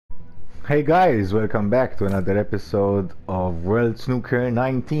Hey guys, welcome back to another episode of World Snooker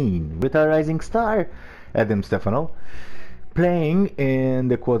 19 with our rising star, Adam Stefano, playing in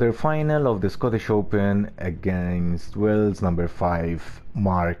the quarter-final of the Scottish Open against world's number 5,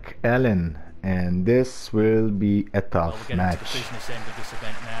 Mark Allen. And this will be a tough We're getting to the match. business end of this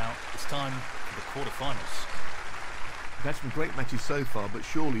event now. It's time for the quarterfinals. We've had some great matches so far, but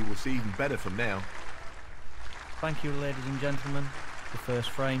surely we'll see even better from now. Thank you, ladies and gentlemen. The first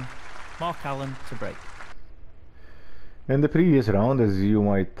frame, Mark Allen to break. In the previous round, as you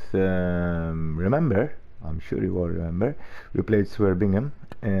might remember, I'm sure you all remember, we played Swerbingham,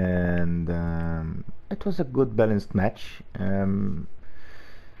 and it was a good balanced match.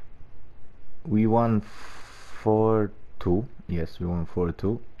 We won 4-2. Yes, we won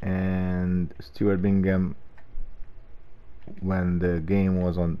 4-2. And Stuart Bingham, when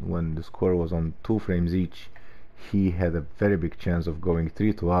the score was on 2 frames each, he had a very big chance of going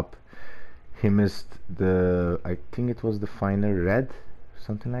 3-2 up. He missed I think it was the final red,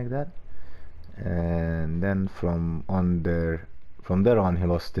 something like that. And then from there on, he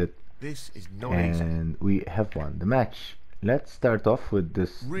lost it. This is not easy. And we have won the match. Let's start off with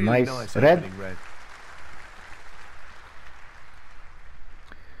this Really nice red. red.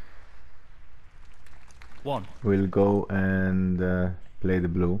 One. We'll go and play the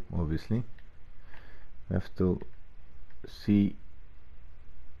blue, obviously. We have to see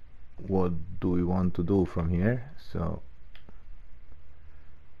what do we want to do from here. So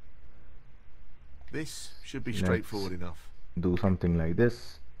This should be straightforward enough. do something like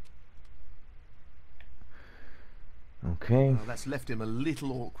this. Okay, Oh, that's left him a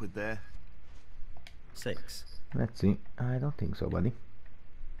little awkward there. 6. let's see. I don't think so, buddy.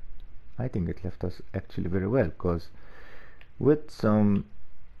 I think it left us actually very well, because with some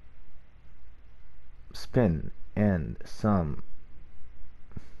spin and some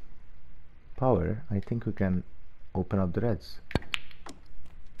power, I think we can open up the reds.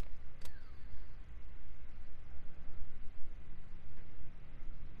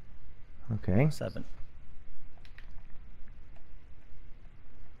 Okay, 7.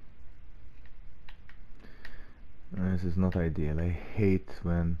 this is not ideal. I hate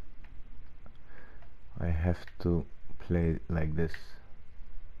when I have to play like this.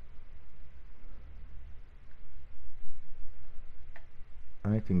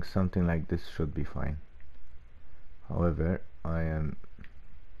 I think something like this should be fine. However, I am...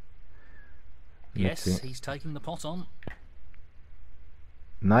 Yes, see. he's taking the pot on.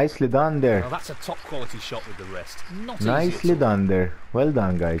 Nicely done there. Well, that's a top quality shot with the rest. Not easy Nicely at all. done there. Well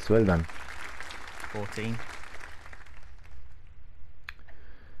done, guys. Well done. 14.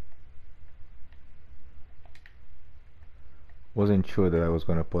 Wasn't sure that I was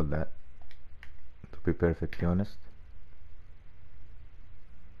gonna put that, to be perfectly honest.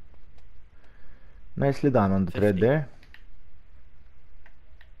 Nicely done on the thread 50. there.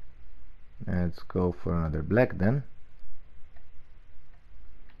 Let's go for another black then.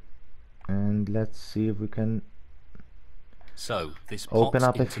 And let's see if we can So this open pot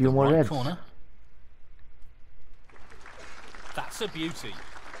up a into few the more right reds. corner. That's a beauty.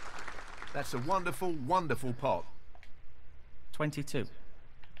 That's a wonderful, wonderful pot. 22.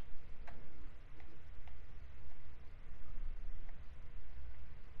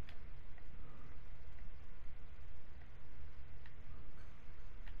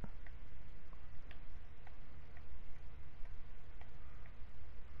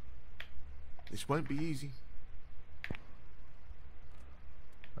 This won't be easy.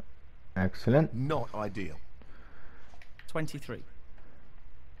 Excellent. Not ideal. 23.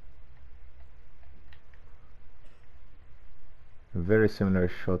 A very similar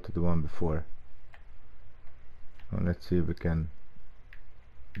shot to the one before. Well, let's see if we can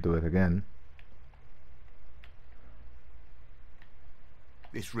do it again.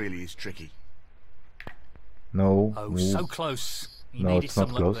 This really is tricky. No. Oh, Ooh. so close. He No, needed it's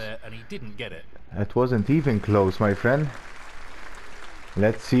some not luck close. there, and he didn't get it. It wasn't even close, my friend.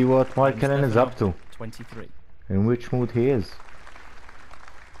 Let's see what Mark Allen is up to, 23. in which mood he is.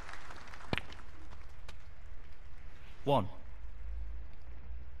 1.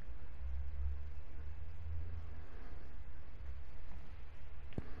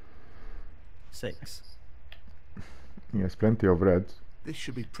 Six. He has plenty of reds, This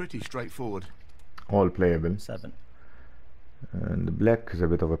should be pretty straightforward. all playable. 7. And the black is a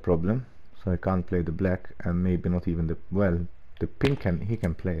bit of a problem, so I can't play the black, and maybe not even the... well, the pink he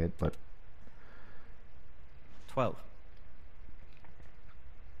can play it, but... 12.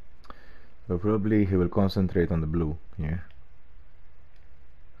 So probably he will concentrate on the blue here.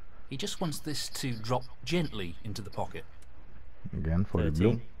 He just wants this to drop gently into the pocket. Again for the 13.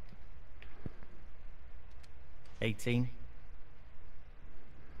 blue. 18.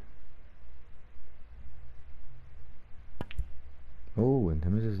 Oh, and he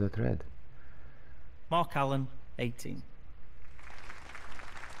misses that red. Mark Allen, 18.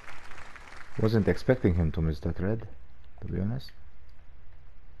 Wasn't expecting him to miss that red, to be honest.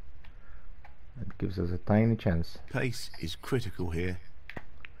 It gives us a tiny chance. Pace is critical here.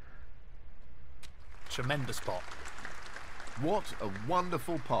 Tremendous pot. What a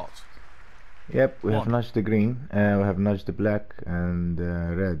wonderful pot. Yep, we have One. nudged the green, we have nudged the black and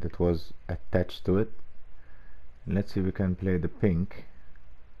red that was attached to it. Let's see if we can play the pink.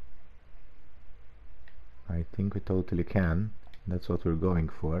 I think we totally can. That's what we're going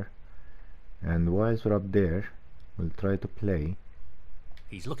for. And whilst we're up there, we'll try to play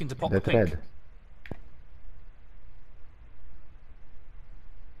He's looking to pop that the pink. red.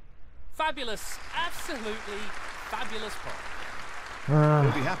 Fabulous, absolutely fabulous pot.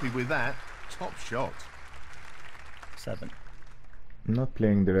 We'll be happy with that. Top shot. 7. Not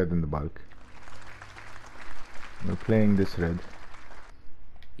playing the red in the bulk. We're playing this red.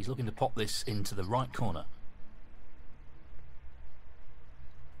 He's looking to pop this into the right corner.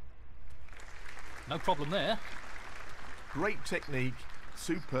 No problem there. Great technique.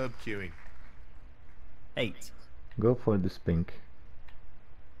 Superb cueing. 8. Go for this pink.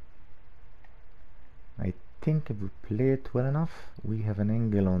 I think if we play it well enough, we have an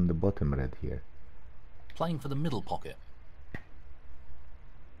angle on the bottom red here. Playing for the middle pocket.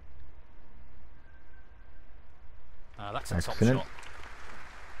 That's a top Excellent. shot.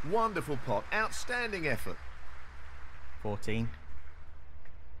 Wonderful pot. Outstanding effort. 14.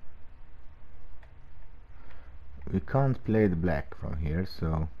 We can't play the black from here,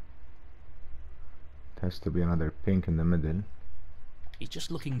 so it has to be another pink in the middle. He's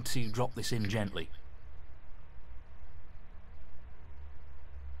just looking to drop this in gently.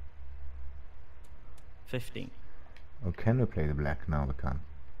 15. Or can we play the black? No, we can't.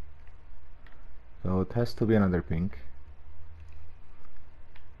 So it has to be another pink,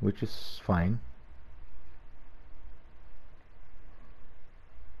 which is fine.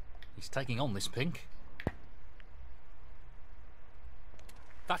 He's taking on this pink.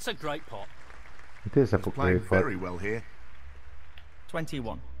 That's a great pot. It is a He's playing great pot. very well here.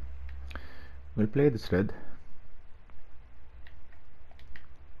 21. We'll play this red.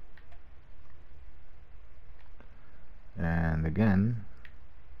 And again,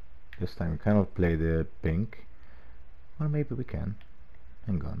 this time we cannot play the pink. Or maybe we can.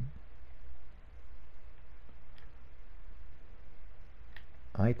 Hang on.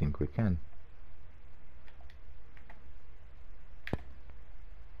 I think we can.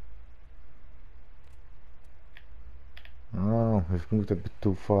 Oh, we've moved a bit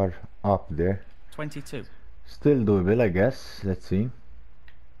too far up there. 22. Still doable, I guess. Let's see.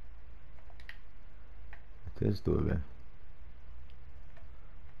 It is doable.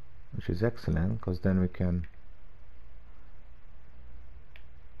 Which is excellent, because then we can...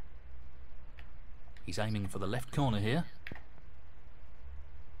 He's aiming for the left corner here.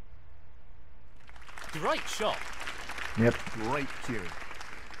 Great shot. Yep. Great cueing.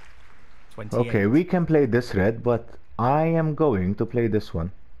 28. Okay, we can play this red, but I am going to play this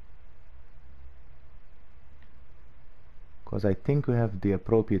one. Because I think we have the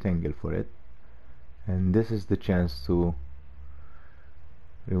appropriate angle for it. And this is the chance to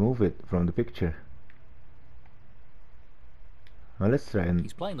remove it from the picture. Now let's try and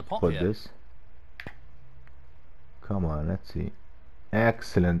He's playing the pot put here. this. Come on, let's see.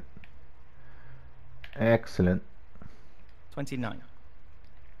 Excellent. Excellent. 29.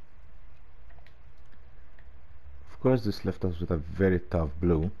 Of course, this left us with a very tough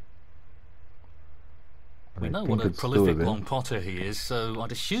blue. We I know think what a it's prolific doable. long potter he is, so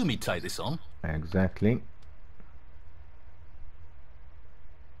I'd assume he'd take this on. Exactly.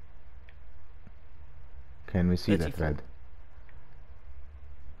 Can we see that 34. red?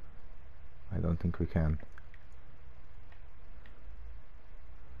 I don't think we can.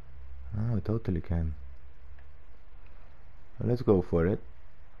 Oh, we totally can. Well, let's go for it.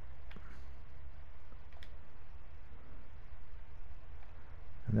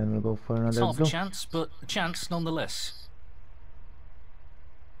 And then we'll go for It's another half blue. a chance, but a chance nonetheless.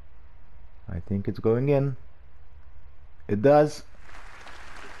 I think it's going in. It does.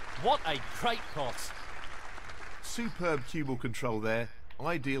 What a great pot. Superb cue ball control there.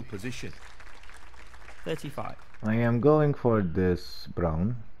 Ideal position. 35. I am going for this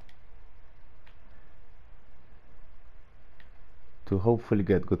brown to hopefully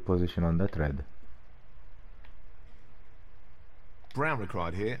get good position on that red. Brown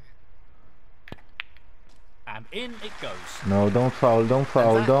required here. And in it goes. No, don't foul, don't And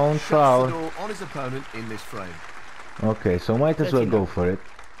foul, that don't shuts foul. the door on his opponent in this frame. Okay, so might as well go 39. for it.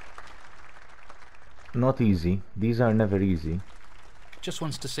 Not easy. These are never easy. Just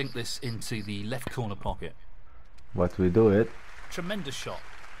wants to sink this into the left corner pocket. But we do it. Tremendous shot.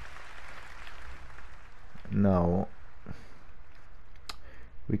 Now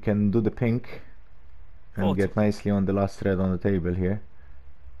we can do the pink and 40. get nicely on the last thread on the table here.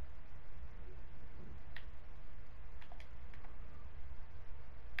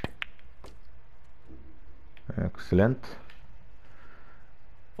 Excellent.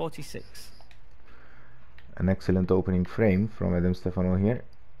 46. An excellent opening frame from Adam Stefano here.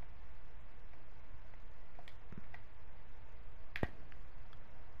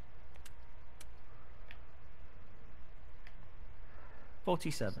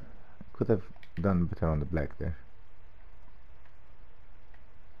 $47. Could have done better on the black there.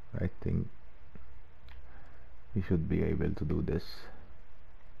 I think we should be able to do this.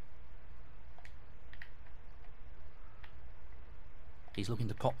 He's looking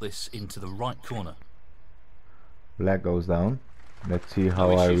to pop this into the right corner. Black goes down. Let's see how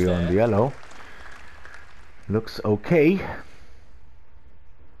No are issues we on there. the yellow. Looks okay.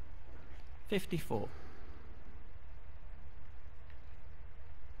 54.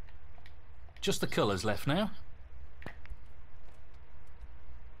 Just the colours left now.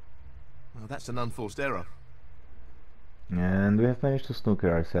 Well, that's an unforced error. And we have managed to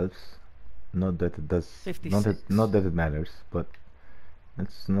snooker ourselves. Not that it does, not 56. that it matters, but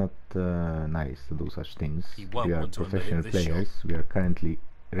it's not nice to do such things. He won't We are want to underhit professional this shot. players. We are currently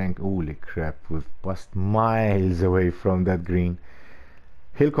ranked. Holy crap! We've passed miles away from that green.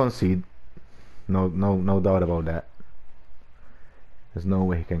 He'll concede. No doubt about that. There's no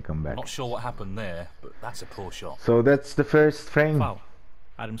way he can come back. Not sure what happened there, but that's a poor shot. So that's the first frame. Foul.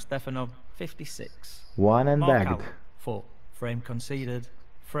 Adam Stefano, 56. One and Mark bagged. Allen, 4. Frame conceded.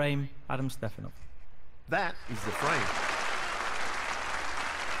 Frame, Adam Stefano. That is the frame.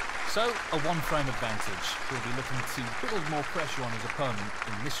 So, a one-frame advantage. He'll be looking to build more pressure on his opponent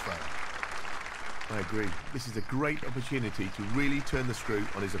in this frame. I agree. This is a great opportunity to really turn the screw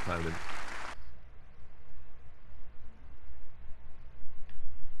on his opponent.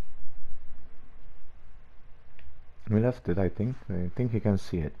 We left it, I think. I think he can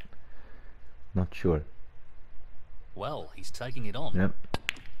see it. Not sure. Well, he's taking it on. Yep.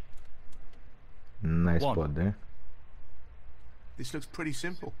 Nice One. spot there. This looks pretty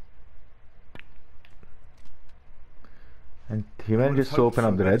simple. And he Would have manages to hoped open for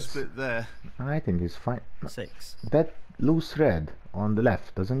up a the better reds. split there. I think he's fine. No, 6. that loose red on the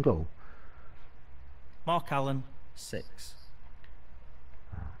left doesn't go. Mark Allen, 6.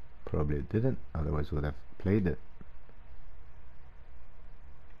 Probably it didn't, otherwise would have played it.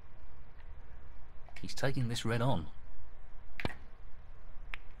 He's taking this red on.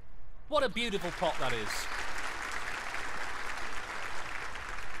 What a beautiful pot that is.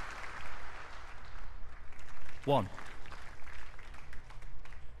 One.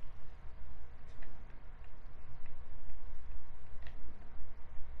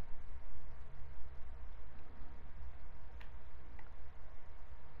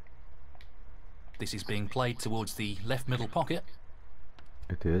 This is being played towards the left middle pocket.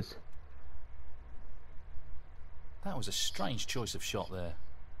 It is. That was a strange choice of shot there.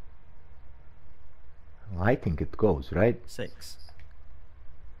 I think it goes, right? 6.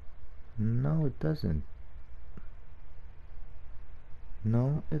 No, it doesn't.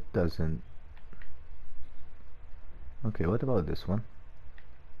 No, it doesn't. Okay, what about this one?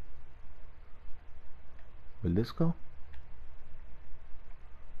 Will this go?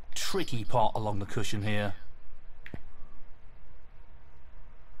 Tricky pot along the cushion here.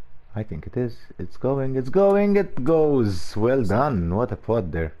 I think it is. It's going, it's going, it goes! Well done, what a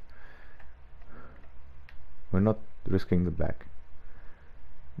pot there. We're not risking the black.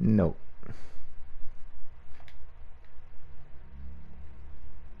 No.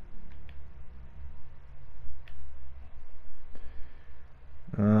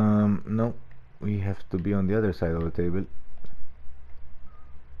 No, we have to be on the other side of the table.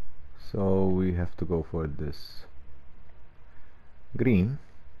 So we have to go for this green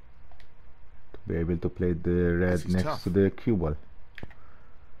to be able to play the red This is next tough. to the cue ball.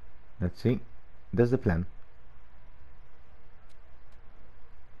 Let's see. That's the plan.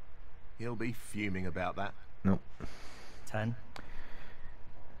 He'll be fuming about that. No, 10.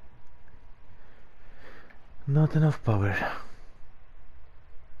 not enough power.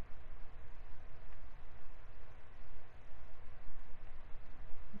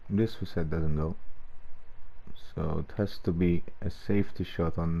 This we said doesn't go, so it has to be a safety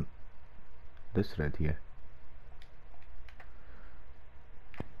shot on this red here.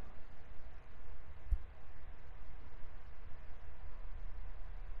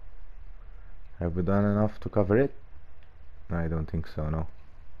 Have we done enough to cover it? I don't think so, no.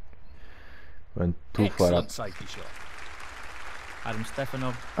 Went too far up. Excellent safety shot. Adam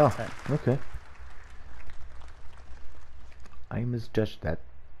Stefanov, Oh, 10. okay. I misjudged that.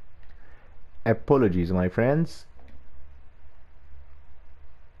 Apologies, my friends.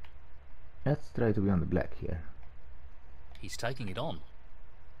 Let's try to be on the black here. He's taking it on.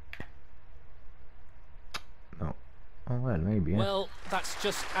 No. Oh, well, maybe, yeah. Well, that's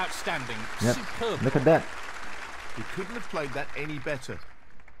just outstanding. Yep. Superb. Look at that. He couldn't have played that any better.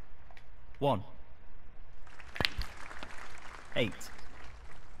 1. 8.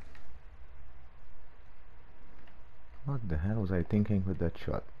 What the hell was I thinking with that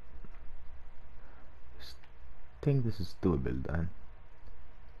shot? Just think this is doable, Dan.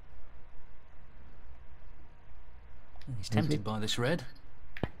 He's tempted by this red.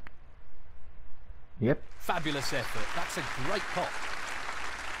 Yep. Fabulous effort. That's a great pot.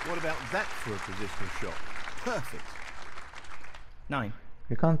 What about that for a positional shot? Perfect. 9.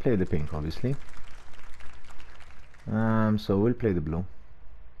 We can't play the pink, obviously. So we'll play the blue.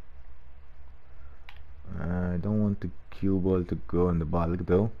 I don't want the cue ball to go in the bulk,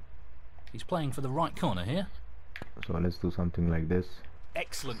 though. He's playing for the right corner here. So let's do something like this.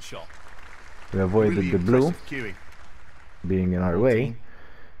 Excellent shot. We avoided Really the blue impressive cueing. being in our way,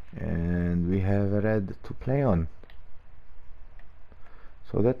 14. and we have a red to play on.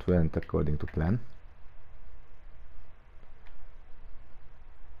 So that went according to plan.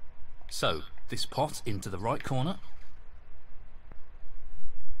 So, this pot into the right corner.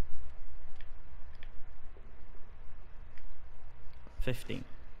 $15.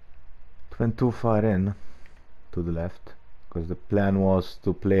 It went too far in to the left, because the plan was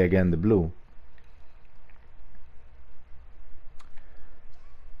to play again the blue.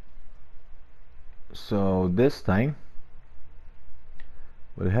 So this time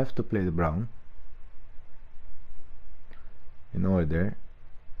we'll have to play the brown in order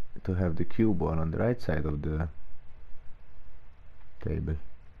to have the cue ball on the right side of the table.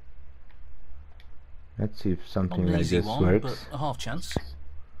 Let's see if something Not an like easy this one, works. but a half chance.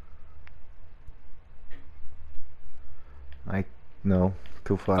 No,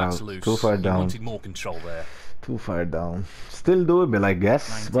 too far That's out, loose. too far You down, wanted more control there. too far down. Still doable, I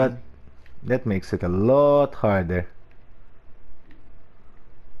guess, 19. but that makes it a lot harder.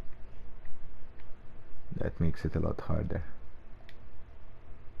 That makes it a lot harder.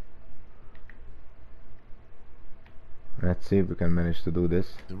 Let's see if we can manage to do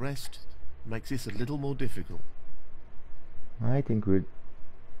this. The rest makes this a little more difficult. I think we...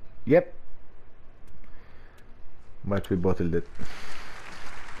 Yep. But we bottled it.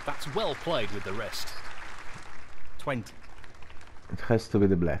 That's well played with the rest. 20. It has to be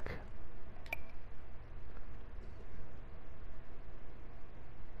the black.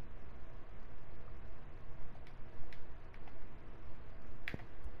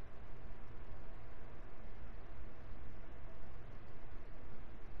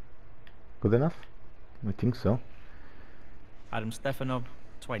 Good enough? I think so. Adam Stefanov,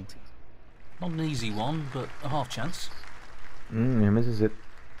 20. Not an easy one, but a half chance. He misses it.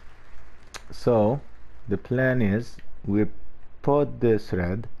 So the plan is we pot this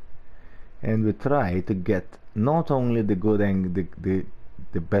red and we try to get not only the good angle,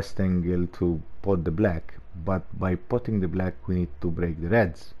 the best angle to pot the black, but by potting the black we need to break the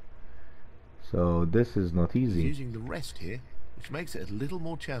reds. So this is not He's easy. using the rest here, which makes it a little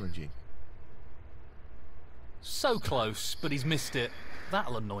more challenging. So close, but he's missed it.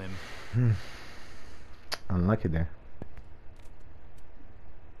 That'll annoy him. Unlucky there.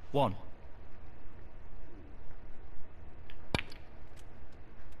 1.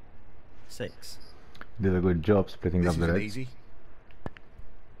 6. Did a good job splitting This up the isn't reds. easy.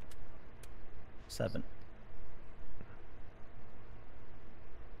 7.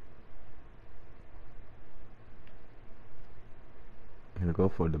 He'll go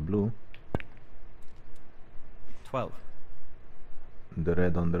for the blue. 12. The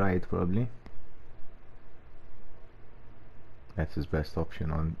red on the right probably. That's his best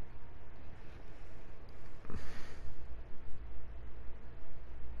option on.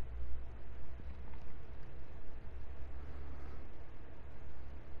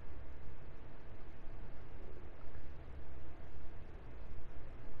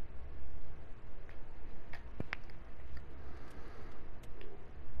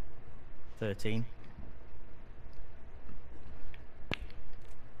 $13.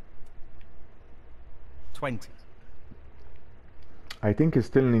 20. I think he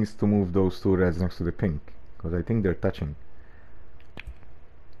still needs to move those two reds next to the pink, because I think they're touching.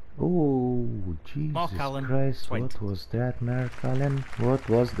 Oh, Jesus Mark Allen, Christ, 20. what was that, Mark Allen? What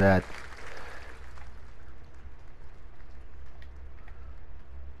was that?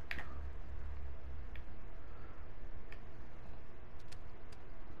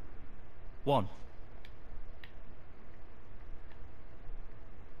 1.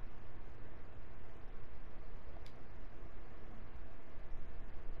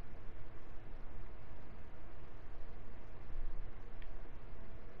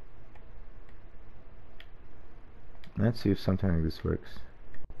 Let's see if something like this works.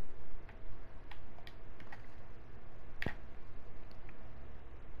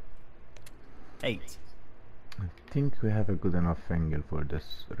 Eight. I think we have a good enough angle for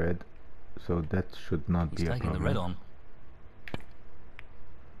this red, so that should not He's be a taking the problem. red on.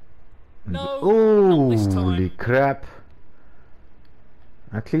 And No, not this holy time. crap!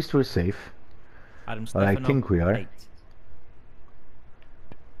 At least we're safe. Adam Well, I Stefano, think we are. 8.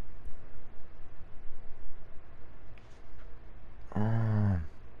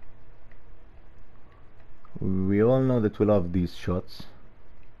 We all know that we love these shots.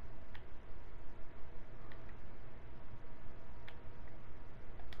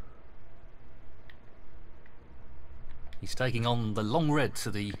 He's taking on the long red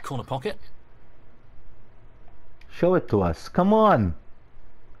to the corner pocket. Show it to us. Come on!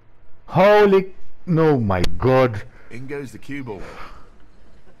 Holy... No, my God! In goes the cue ball.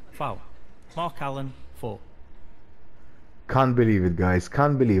 Foul. Mark Allen, 4. Can't believe it, guys.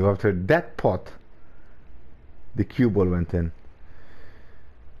 Can't believe after that pot, the cue ball went in.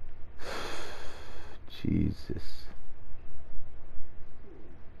 Jesus.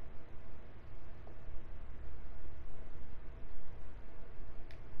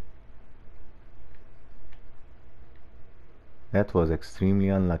 That was extremely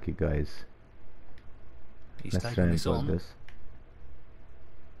unlucky, guys. He's Let's try taking and this put on. this.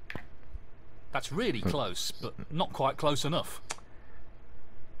 That's really close, but not quite close enough.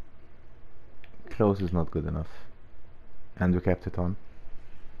 Close is not good enough. And we kept it on.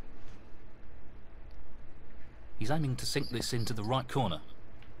 He's aiming to sink this into the right corner.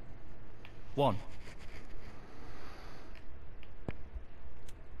 1.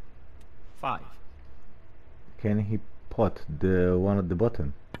 5. Can he pot the one at the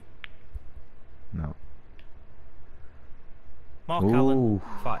bottom? No. Mark Allen, Ooh.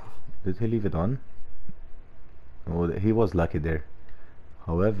 5. Did he leave it on? Oh, he was lucky there.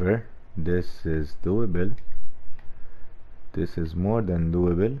 However, this is doable. This is more than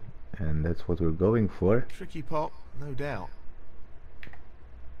doable, and that's what we're going for. Tricky pot, no doubt.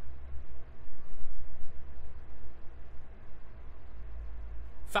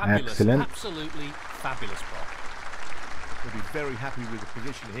 Fabulous, Excellent. absolutely fabulous pot. We'll be very happy with the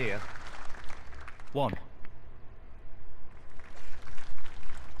position here. 1.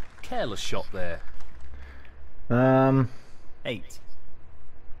 Careless shot there. 8.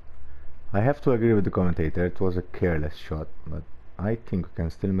 I have to agree with the commentator. It was a careless shot, but I think we can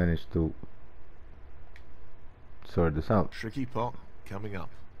still manage to sort this out. Tricky pot coming up.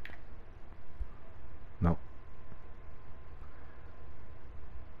 No.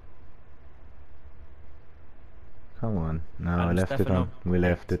 Come on. No, I Adam left it Stefano, on. We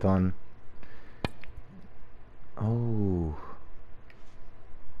left it on. Oh.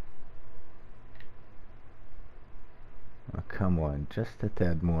 Oh, come on. Just a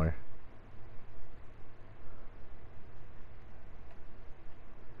tad more.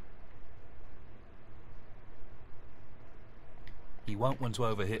 He won't want to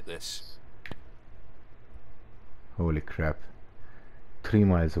overhit this. Holy crap. 3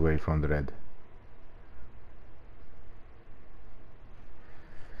 miles away from the red.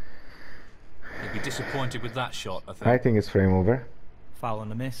 He'll be disappointed with that shot, I think. I think it's frame over. Foul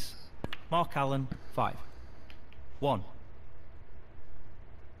and a miss. Mark Allen, 5. 1.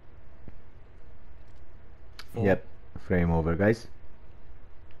 4. Yep, frame over, guys.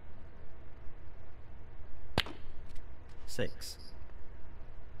 6.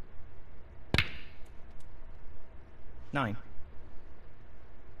 9.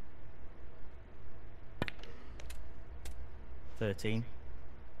 13.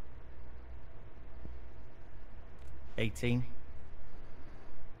 18.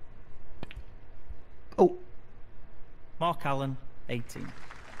 Oh, Mark Allen, 18.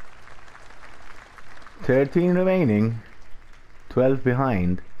 13 remaining. 12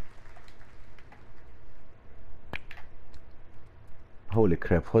 behind. Holy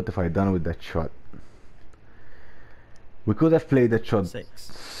crap, what have I done with that shot? We could have played that shot 6.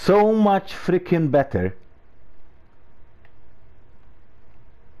 so much freaking better.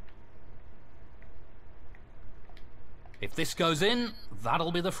 If this goes in,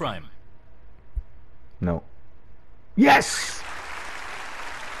 that'll be the frame. No. Yes!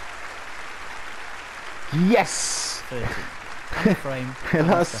 Yes! 30. And the frame. A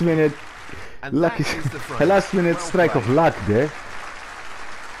last minute, And lucky, that is the frame. a last minute Well strike of played. luck there.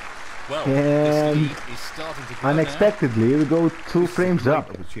 Well, And this lead is starting to grow unexpectedly, we go two This is a frames great up.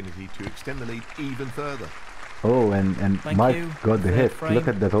 opportunity to extend the lead even further. Oh, and Thank Mark you. got the Third hit. frame, Look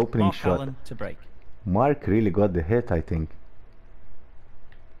at that opening Mark shot. Allen to break. Mark really got the hit, I think.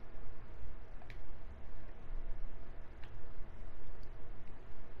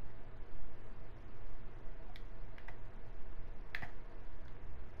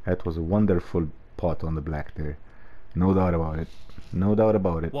 That was a wonderful pot on the black there. No doubt about it. No doubt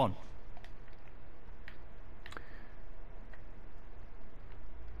about it. 1.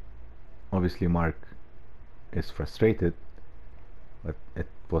 Obviously Mark is frustrated, but it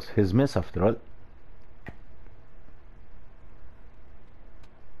was his miss after all.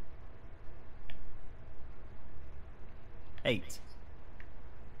 Eight.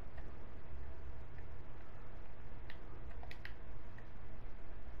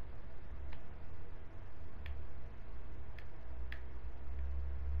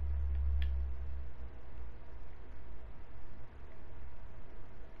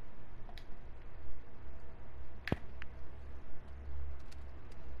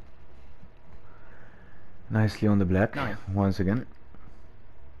 Nicely on the black 9. once again.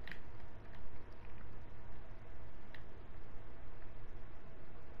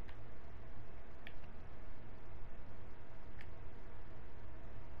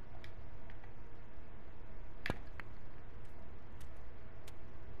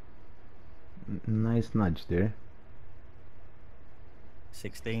 Nice nudge there.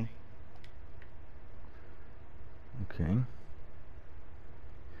 16. Okay.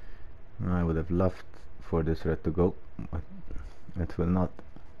 I would have loved for this red to go, but it will not.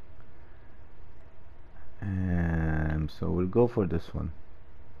 And so we'll go for this one,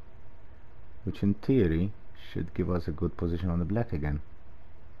 which in theory should give us a good position on the black again.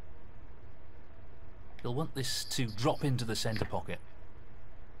 He'll want this to drop into the centre pocket.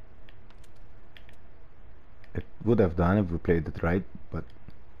 It would have done if we played it right, but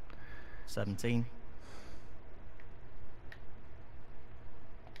 17.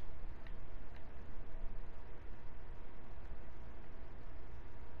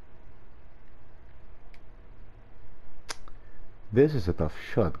 this is a tough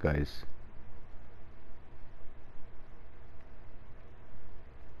shot, guys.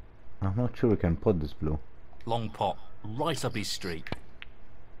 I'm not sure we can pot this blue. Long pot, right up his street.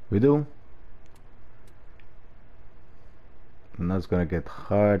 We do. And that's gonna get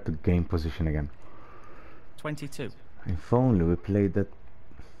hard to gain position again. 22. If only we played that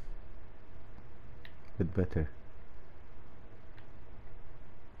a bit better.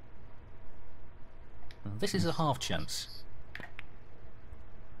 This is a half chance.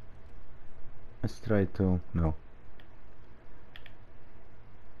 Let's try to... no.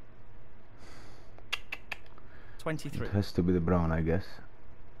 It 23. has to be the brown, I guess.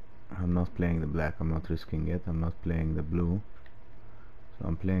 I'm not playing the black, I'm not risking it. I'm not playing the blue, so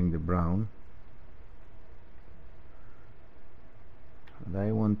I'm playing the brown. And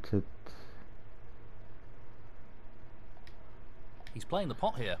I wanted... He's playing the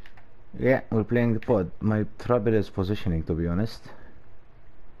pot here. yeah, we're playing the pot. My trouble is positioning, to be honest.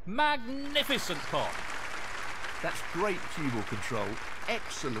 Magnificent pot. That's great cue ball control.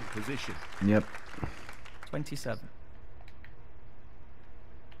 Excellent position. Yep. 27.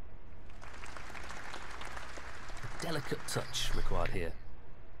 Delicate touch required here.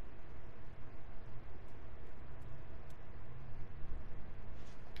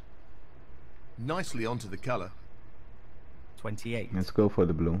 Nicely onto the colour. 28. Let's go for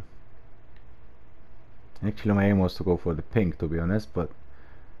the blue. Actually, my aim was to go for the pink, to be honest, but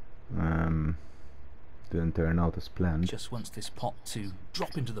didn't turn out as planned. Just wants this pot to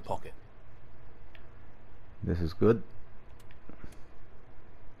drop into the pocket. This is good.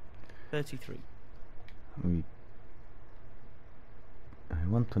 33. I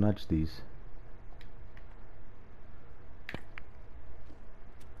want to nudge these.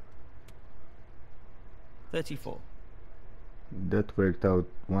 $34. That worked out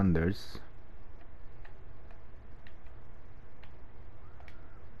wonders.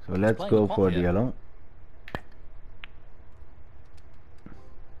 So let's playing go the pot for the here. yellow.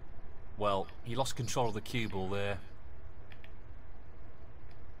 Well, he lost control of the cue ball there.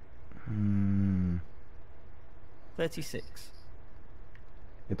 36.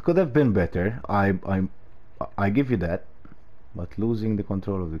 It could have been better. I give you that, but losing the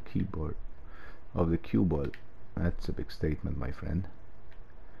control of the keyboard, of the cue ball, that's a big statement, my friend.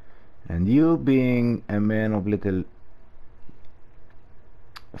 And you being a man of little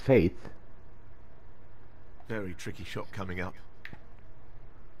faith, Very tricky shot coming up.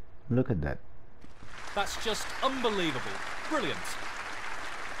 look at that. That's just unbelievable. Brilliant.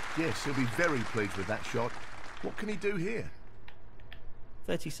 Yes, he'll be very pleased with that shot. What can he do here?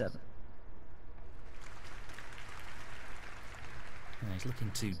 37. And he's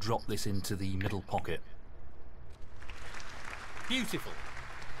looking to drop this into the middle pocket. Beautiful.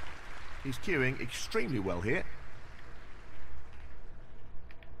 He's cueing extremely well here.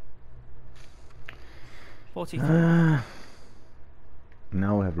 44.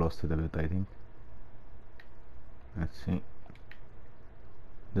 Now we have lost it a bit, I think. Let's see.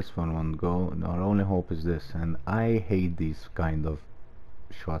 This one won't go. Our only hope is this, and I hate these kind of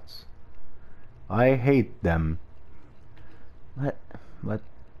shots. I hate them. But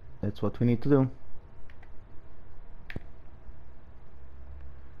that's what we need to do.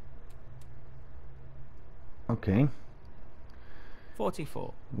 Okay.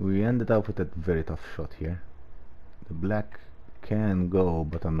 44. We ended up with a very tough shot here. The black can go,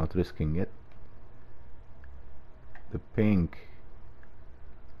 but I'm not risking it. The pink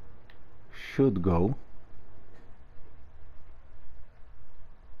should go.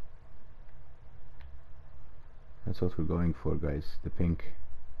 That's what we're going for, guys. The pink.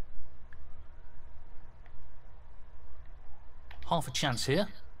 Half a chance here.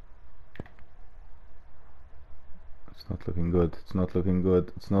 It's not looking good. It's not looking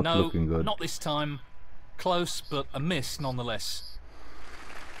good. It's not looking good. Not this time. Close, but a miss nonetheless.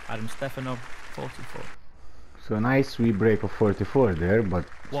 Adam Stefanov, 44. So a nice wee break of 44 there, but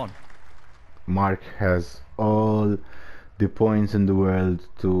 1. Mark has all the points in the world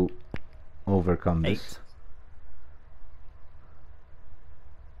to overcome 8. this.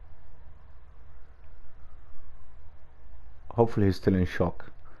 Hopefully he's still in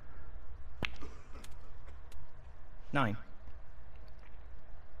shock. 9.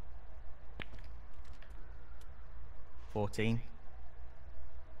 14.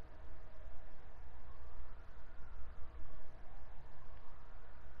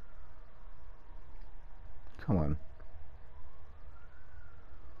 Come on.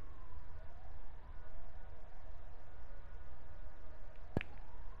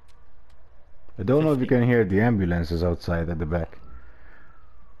 I don't know if you 15. can hear the ambulances outside at the back.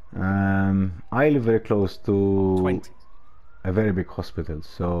 I live very close to 20. a very big hospital,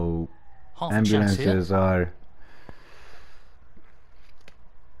 so Half a chance here. ambulances are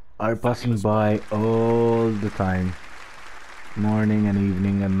passing by all the time, morning and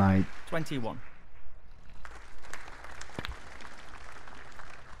evening and night. 21.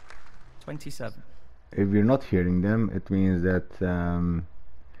 27. If you're not hearing them, it means that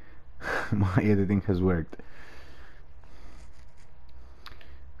my editing has worked.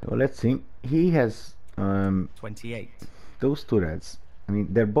 So let's see. He has 28. those two reds. I mean,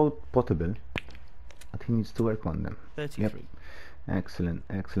 they're both potable, but he needs to work on them. 33. Yep. Excellent,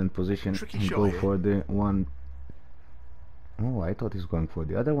 excellent position. Tricky He shot go here. for the one. Oh, I thought he's going for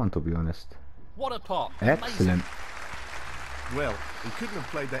the other one, to be honest. What a pot. Excellent. Well, he couldn't have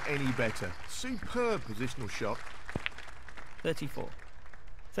played that any better. Superb positional shot. 34.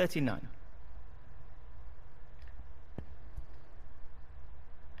 39.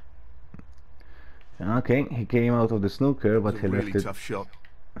 Okay, he came out of the snooker, It but was he a left really it. tough shot.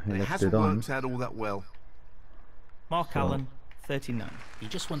 He It left hasn't it on. worked out all that well. Mark So- Allen, 39. He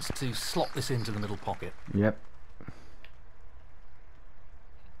just wants to slot this into the middle pocket. Yep.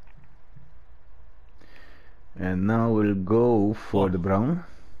 And now we'll go for One. the brown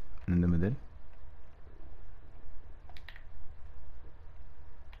in the middle.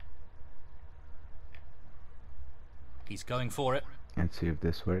 He's going for it. And see if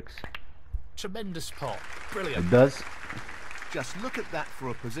this works. Tremendous pot. It Brilliant. does. Just look at that for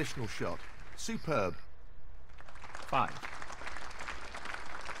a positional shot. Superb. 5.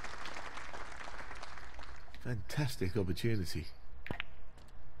 Fantastic opportunity.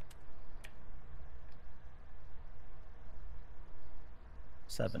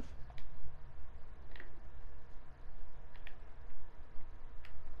 7.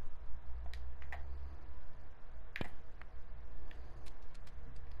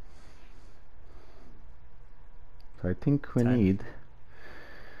 So I think we 10. need.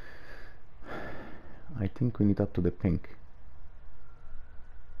 I think we need up to the pink.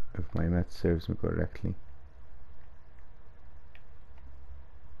 If my math serves me correctly.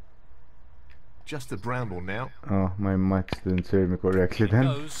 Just the brown one now. Oh, my maths didn't serve me correctly It then.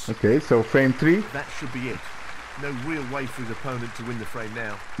 goes. Okay, so frame 3. That should be it. No real way for his opponent to win the frame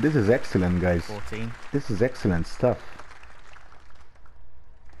now. This is excellent, guys. 14. This is excellent stuff.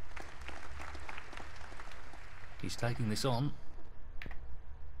 He's taking this on.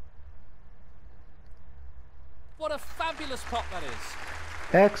 What a fabulous pot that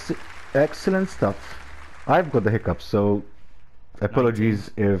is. Excellent stuff. I've got the hiccups, so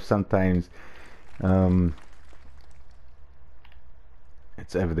apologies if sometimes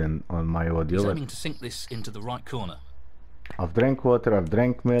it's evident on my audio, He's but aiming to sink this into the right corner. I've drank water, I've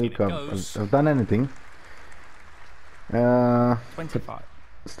drank milk, In it goes. I've done anything. 25.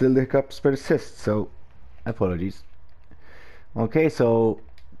 Still the hiccups persist, so apologies. Okay, so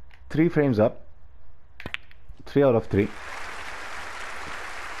 3 frames up, 3 out of 3.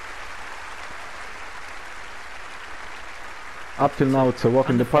 Up till now it's a walk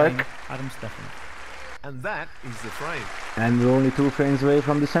in the park, Adam Stephan. And that is the frame. and we're only 2 frames away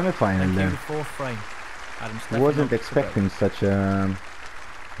from the semi-final. Thank you, Then the fourth frame. Adam Stephan. wasn't expecting such an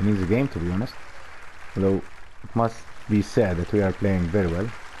easy game, to be honest. Although it must be said that we are playing very well.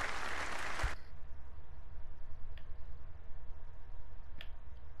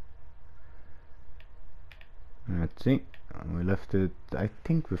 Let's see. We left it. I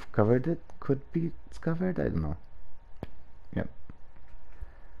think we've covered it. Could be it's covered. I don't know. Yep.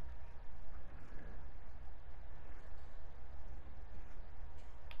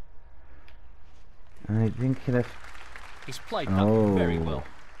 I think he left. He's played that very well.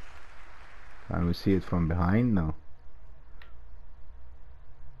 Can we see it from behind? No.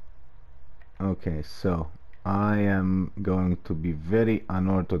 Okay, so I am going to be very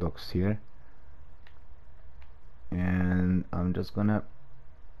unorthodox here, and I'm just gonna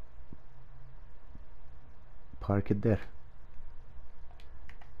park it there.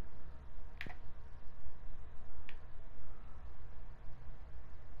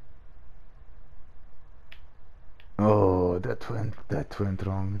 Oh, that went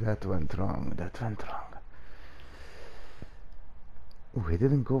wrong, that went wrong. Oh, he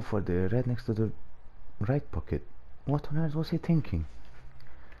didn't go for the red next to the right pocket. What on earth was he thinking?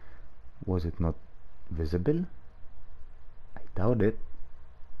 Was it not visible? I doubt it.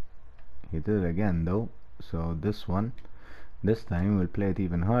 He did it again though, so this time we'll play it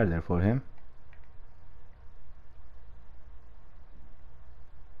even harder for him.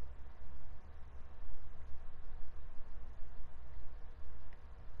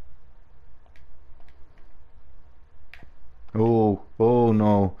 Oh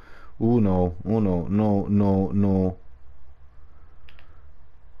no, oh no, no.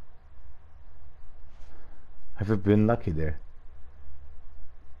 Have we been lucky there?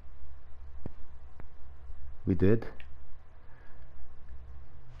 We did.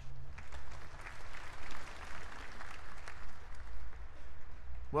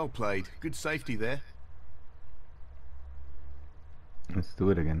 Well played. Good safety there. Let's do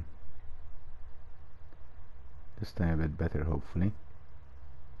it again. This time a bit better, hopefully.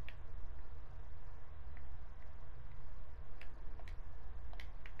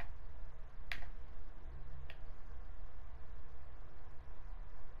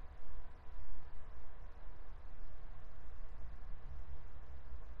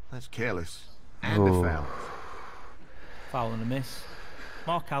 That's careless. And a foul. Foul and a miss.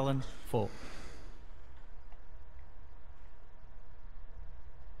 Mark Allen, 4.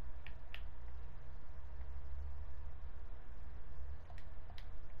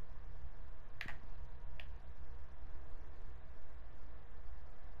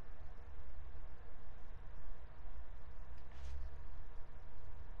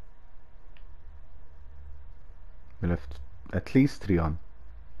 We left at least 3 on.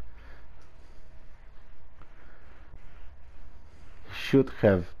 Should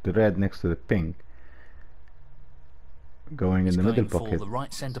have the red next to the pink going in the middle pocket. For the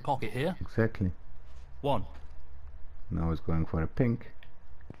right centre pocket here. Exactly. 1. Now he's going for a pink.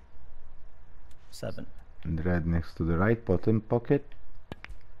 7. And the red next to the right bottom pocket.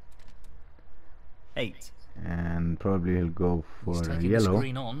 8. And probably he'll go for He's a taking yellow. the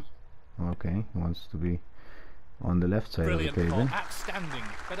screen on. Okay, he wants to be on the left side Brilliant of the table. pot, outstanding.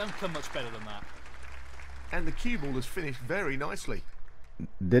 They don't come much better than that. And the cue ball has finished very nicely.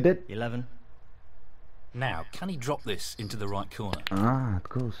 Did it? 11. Now, can he drop this into the right corner? Ah, it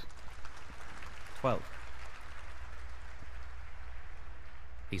goes. 12.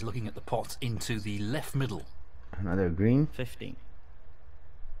 He's looking at the pot into the left middle. Another green. 15.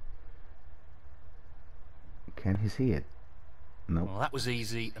 Can he see it? No. Well, that was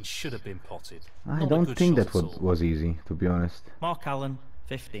easy and should have been potted. I Not a don't good think shot that at all. was easy, to be honest. Mark Allen,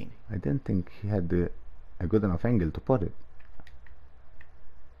 15. I didn't think he had a good enough angle to pot it.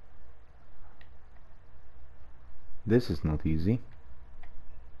 This is not easy.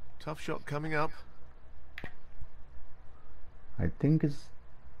 Tough shot coming up. I think it's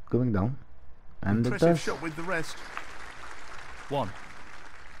going down. And it Impressive does. shot with the rest. 1.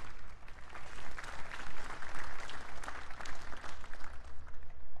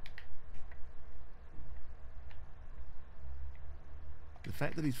 The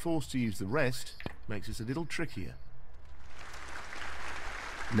fact that he's forced to use the rest makes this a little trickier.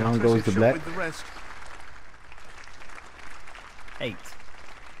 Down goes the Impressive shot black. with the rest. 8.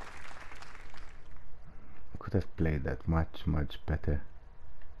 Could have played that much better.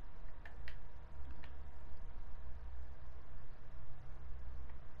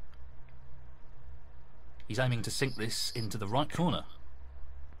 He's aiming to sink this into the right corner.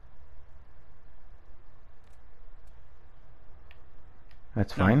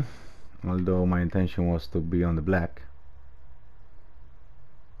 That's No. fine. Although my intention was to be on the black.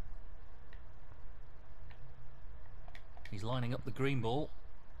 He's lining up the green ball.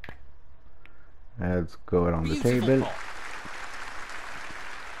 Let's go around the Beautiful table. pot.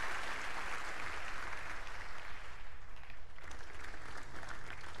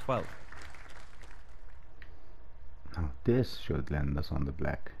 $12. Now this should land us on the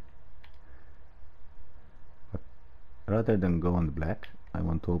black. But rather than go on the black, I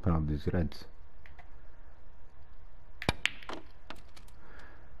want to open up these reds.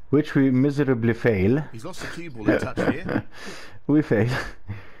 Which we miserably fail. He's lost the cue ball in touch here. We fail.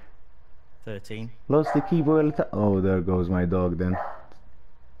 13. Lost the keyboard. Oh, there goes my dog then.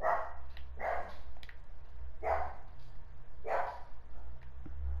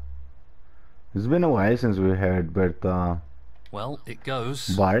 It's been a while since we heard Berta Well, it goes.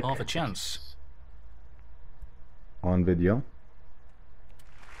 Bark. Half a chance. on video.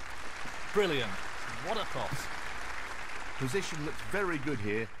 Brilliant. What a pot. Position looks very good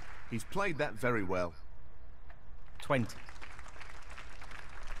here. He's played that very well. 20.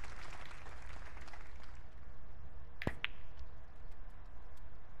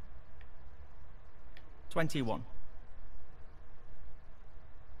 $21.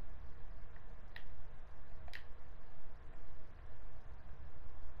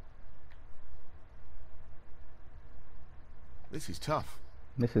 This is tough.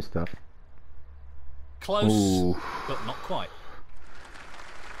 This is tough. Close, Ooh. but not quite.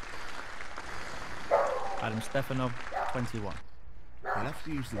 Adam Stefanov, 21. He'll have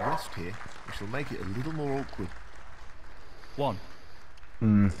to use the rest here, which will make it a little more awkward. 1.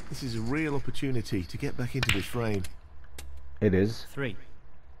 This is a real opportunity to get back into this frame. It is. 3.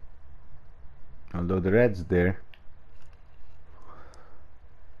 Although the red's there.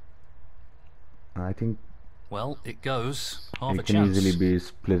 I think Well, it goes. Half a it can chance. easily be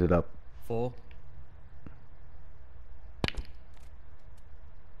splitted up. 4.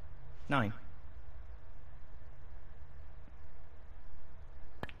 9.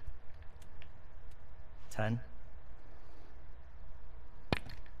 10.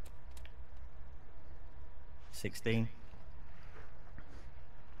 16.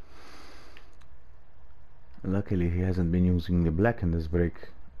 Luckily he hasn't been using the black in this break,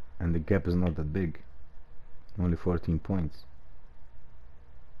 and the gap is not that big. Only 14 points.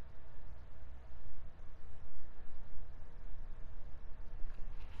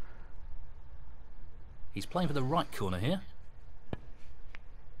 He's playing for the right corner here.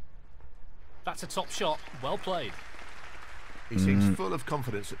 That's a top shot. Well played. He seems full of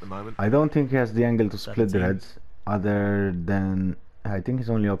confidence at the moment. I don't think he has the angle to split the 17. reds, other than I think his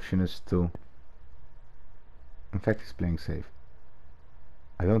only option is to, in fact he's playing safe.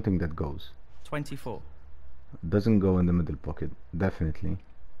 I don't think that goes. 24. Doesn't go in the middle pocket, definitely.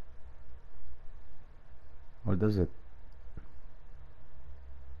 Or does it?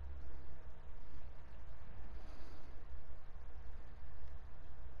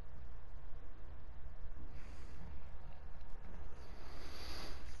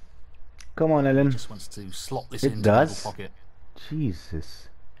 Come on, Ellen. Just wants to slot this It into the middle does. pocket. Jesus.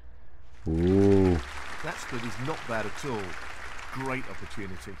 Ooh. That split is not bad at all. Great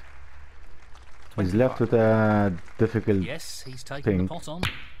opportunity. He's left with a difficult. Yes, he's taking the Pink. pot on. It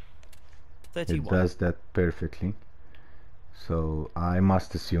 31. does that perfectly. So I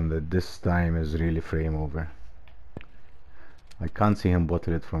must assume that this time is really frame over. I can't see him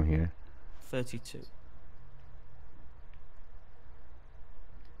bottle it from here. 32.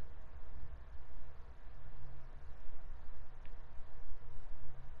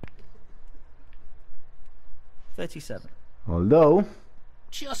 $37. Although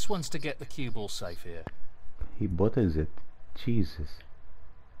Just wants to get the cue ball safe here. he bottles it. Jesus.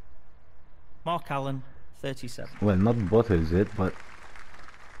 Mark Allen, 37. Well, not bottles it, but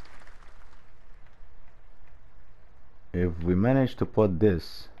if we manage to pot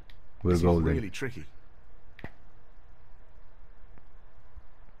this, we're This is golden. really tricky.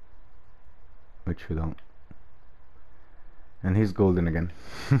 Which we don't. And he's golden again.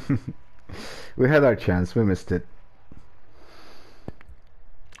 We had our chance, we missed it.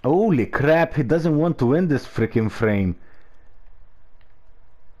 Holy crap, he doesn't want to win this freaking frame.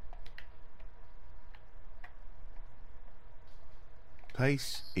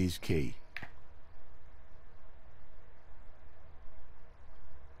 Pace is key.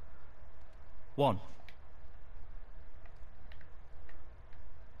 One.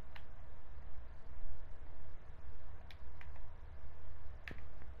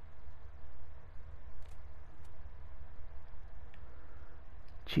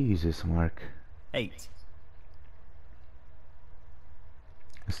 Jesus, Mark. 8.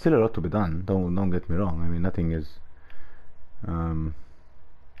 There's still a lot to be done. Don't get me wrong. I mean, nothing is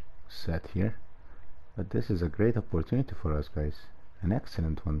set here, but this is a great opportunity for us, guys. An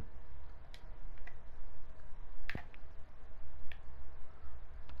excellent one.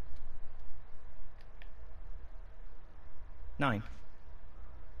 Nine.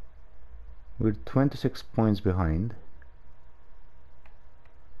 We're 26 points behind.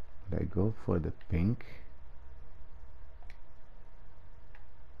 I go for the pink.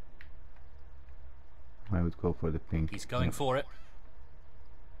 I would go for the pink. He's going for it.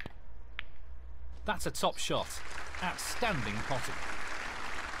 That's a top shot. Outstanding potting.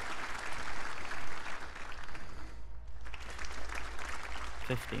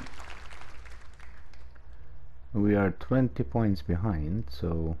 $15. We are 20 points behind,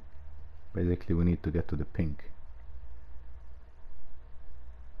 so basically we need to get to the pink.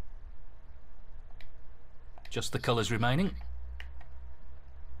 Just the colours remaining.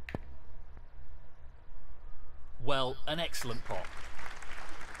 Well, an excellent pot.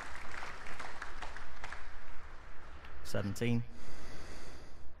 17.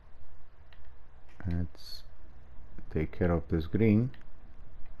 Let's take care of this green.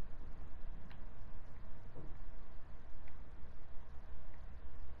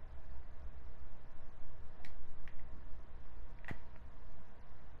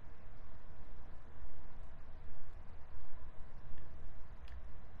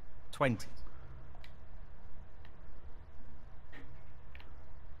 $20.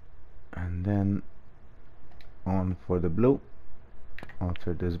 And then on for the blue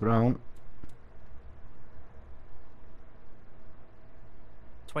after this brown.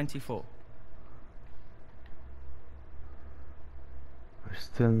 24. We're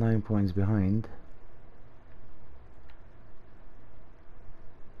still 9 points behind.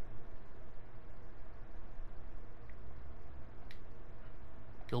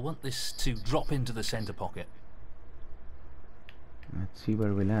 You'll want this to drop into the centre pocket. Let's see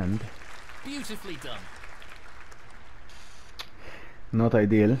where we land. Beautifully done. Not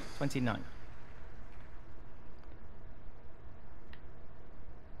ideal. 29.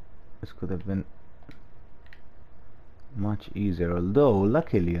 This could have been much easier, although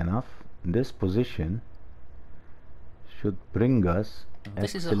luckily enough this position should bring us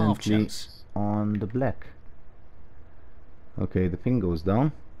This is a half excellently chance. on the black. Okay, the pin goes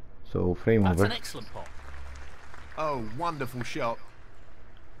down, so frame That's over. an excellent pot. Oh, wonderful shot.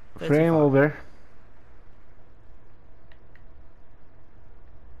 Frame 35. over.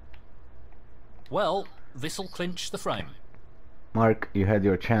 Well, this'll clinch the frame. Mark, you had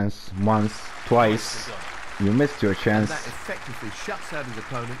your chance once, twice. Nicely done. You missed your And chance. that effectively shuts out his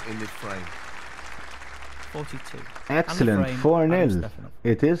opponent in this frame. 42. Excellent, frame, 4-0. Adam Stefanov.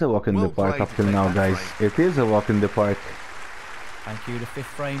 It is a walk in the Well park played up to till take now, that guys. frame. It is a walk in the park. Thank you. The 5th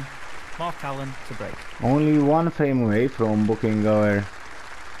frame. Mark Allen to break. Only one frame away from booking our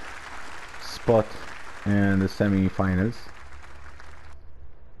spot in the semi-finals.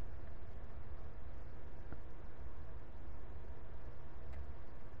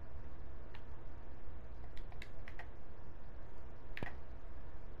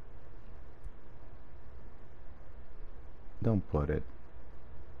 Don't put it.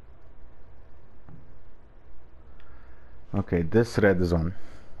 Okay, this red is on.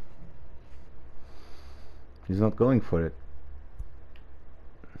 He's not going for it.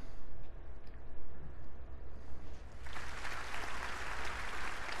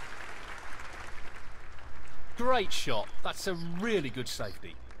 Great shot. That's a really good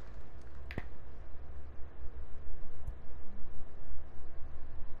safety.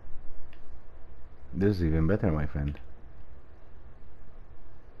 This is even better, my friend.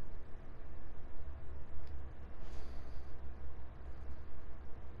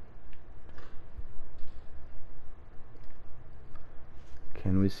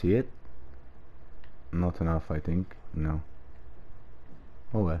 Can we see it? Not enough, I think. No.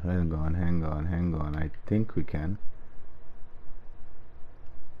 Oh well, hang on, hang on, hang on. I think we can.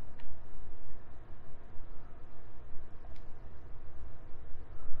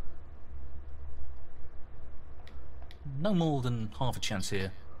 No more than half a chance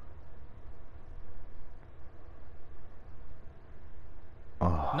here.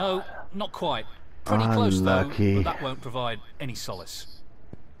 Oh, No, not quite. Pretty close though, Unlucky. but that won't provide any solace.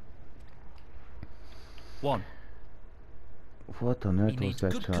 1. What on He earth was needs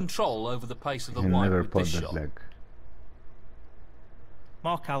that good shot? control over the pace of the He white never with put this that shot. leg.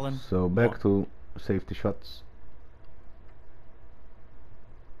 Mark Allen. So back 1. to safety shots.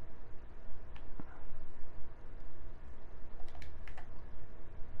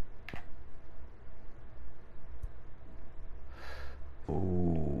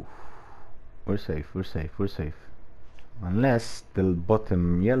 Oh, we're safe. We're safe. We're safe. Unless the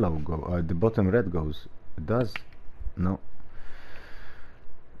bottom yellow go, or the bottom red goes. It does. No.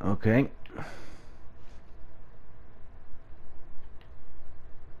 Okay.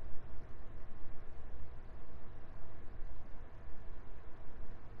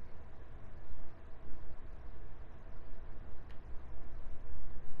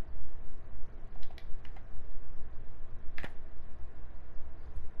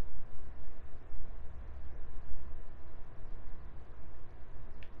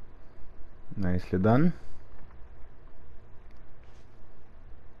 Nicely done.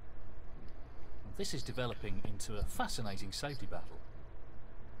 This is developing into a fascinating safety battle.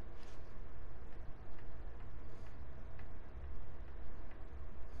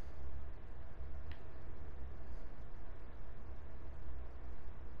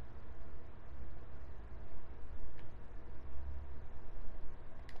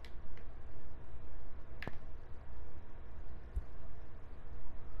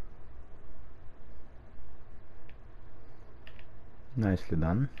 Nicely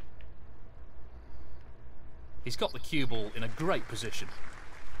done. He's got the cue ball in a great position.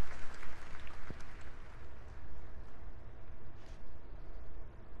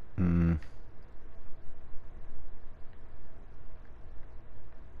 Hmm.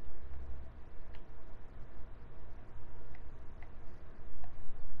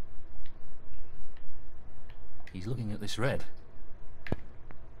 He's looking at this red.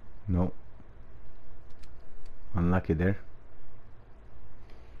 No. Unlucky there.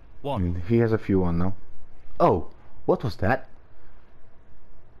 1. He has a few on now. Oh, what was that?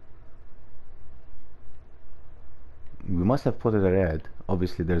 We must have put it a red.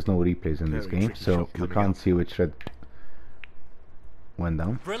 Obviously there's no replays in this Very game, tricky so shot we coming can't up. see which red went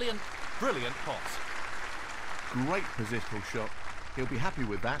down. Brilliant, brilliant pot. Great positional shot. He'll be happy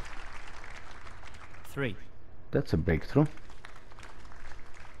with that. 3. That's a breakthrough.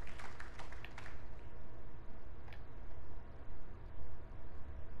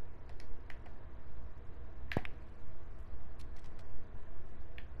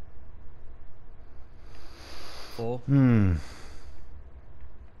 Hmm.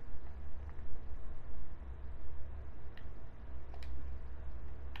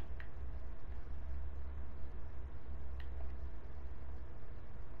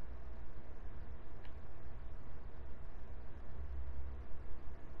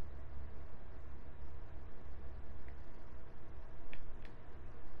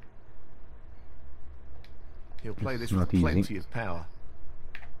 He'll play It's this with not easy. plenty of power.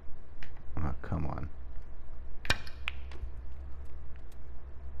 Oh, come on.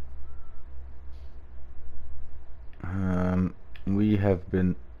 We have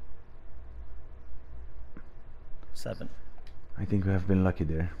been... 7. I think we have been lucky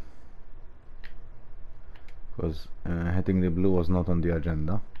there. Because hitting the blue was not on the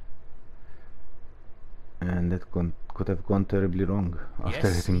agenda. And that could have gone terribly wrong after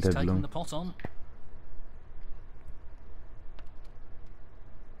Yes, hitting he's that taking blue. the pot on.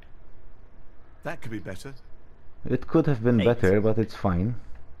 That could be better. It could have been 8. better, but it's fine.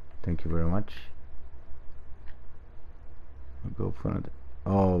 Thank you very much. I'll go for it.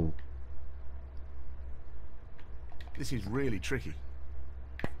 Oh, This is really tricky.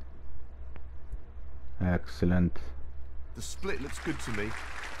 excellent. The split looks good to me.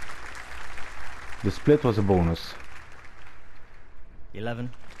 The split was a bonus.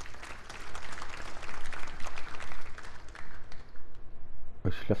 11.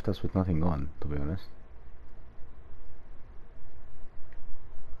 Which left us with nothing on, to be honest.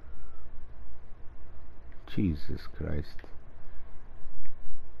 Jesus Christ.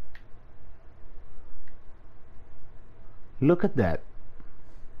 Look at that.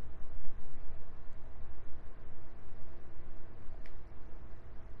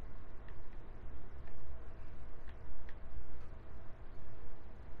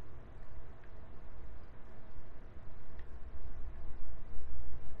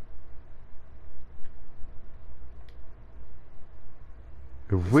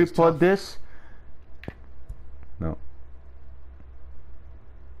 If we is put tough. this... No.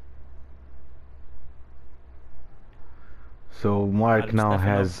 So Mark Adam now Stefanov,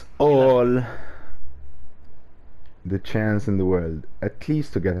 has all the chance in the world at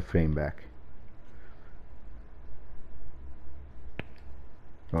least to get a frame back.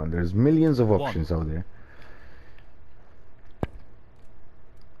 Oh, there's millions of options out there.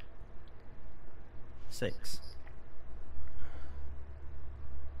 6.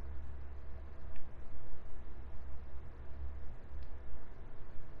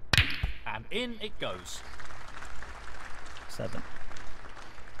 And in it goes. 7.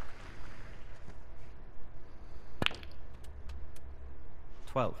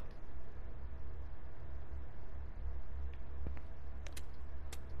 12.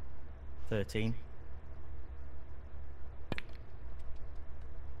 13.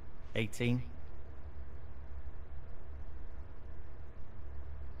 18.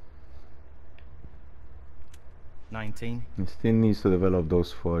 19. He still needs to develop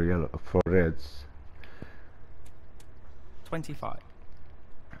those for reds. 25.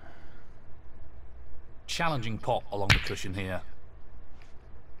 Challenging pot along the cushion here.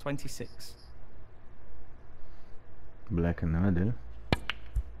 26. Black in the middle.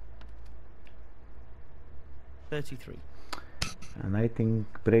 33. And I think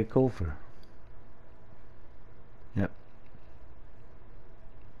break over. Yep.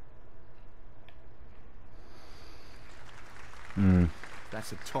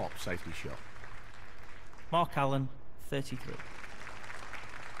 That's a top safety shot. Mark Allen, 33.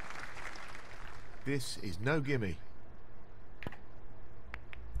 This is no gimme.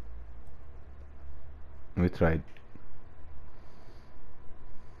 We tried.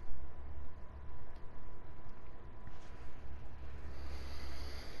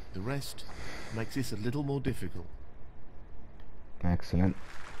 The rest makes this a little more difficult. Excellent.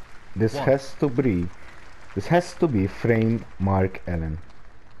 This 1. has to be frame Mark Allen.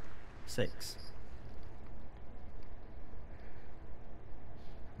 6.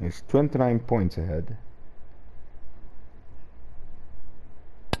 He's 29 points ahead.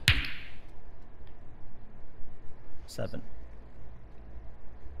 Seven.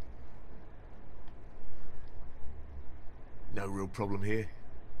 No real problem here.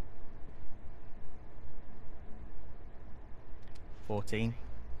 14.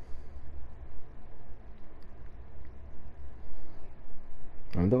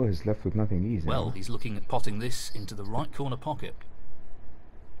 Although he's left with nothing easy. Well, he's looking at potting this into the right corner pocket.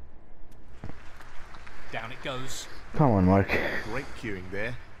 Down it goes. Come on, Mark. Great cueing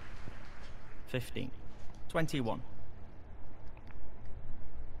there. 15. 21.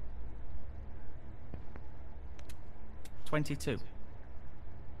 22.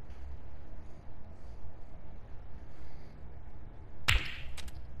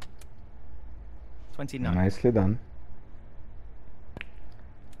 29. Nicely done.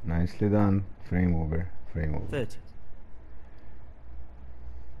 Nicely done. Frame over. Frame over. 30.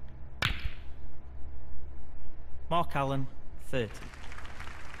 Mark Allen, 30.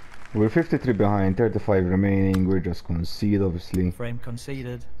 We're 53 behind, 35 remaining. We're just concede, obviously. Frame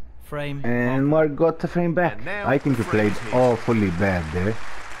conceded. Frame. And Mark got the frame back. And now I think he played frames his. awfully bad there.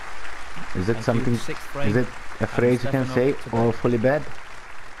 Is it Thank something? you. Sixth frame. Is it a phrase you can say? Stefano to Awfully bad?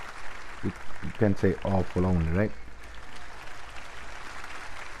 You can say awful only, right?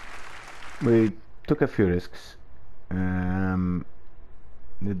 We took a few risks. They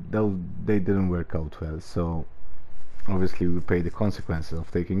didn't work out well, so obviously we pay the consequences of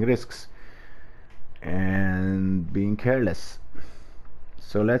taking risks and being careless.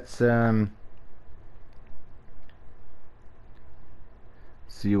 So let's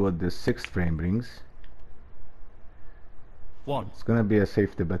see what the sixth frame brings. 1. It's gonna be a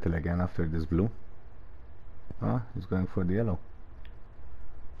safety battle again after this blue. Ah, he's going for the yellow.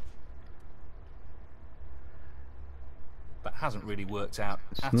 That hasn't really worked out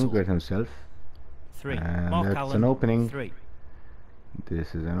at all. Snooker himself. 3. And Mark that's Allen, an opening. 3.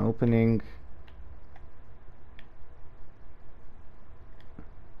 This is an opening.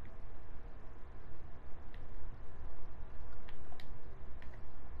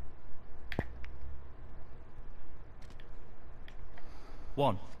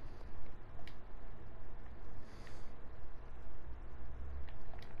 One.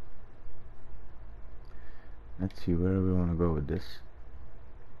 Let's see where we want to go with this.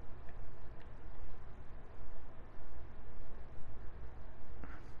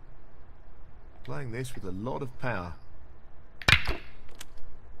 Playing this with a lot of power.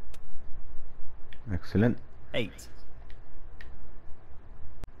 Excellent. 8.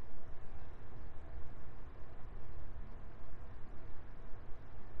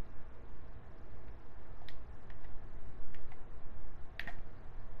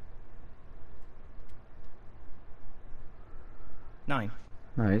 Nine.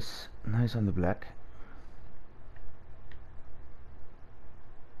 Nice. Nice on the black.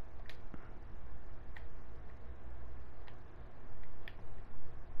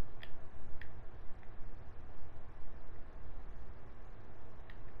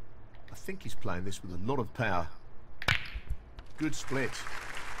 think he's playing this with a lot of power. Good split.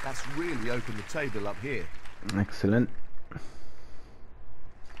 That's really opened the table up here. Excellent.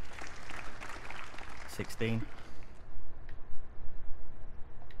 16.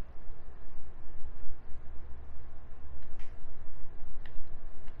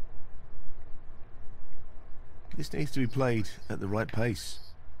 This needs to be played at the right pace.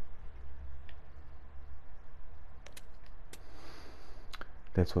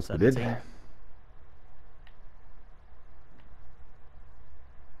 That's what 17. we did.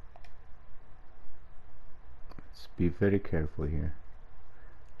 Let's be very careful here,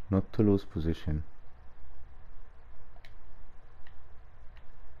 not to lose position.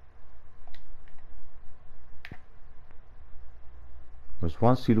 Because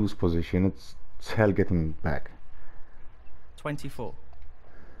once you lose position, it's hell getting back. 24.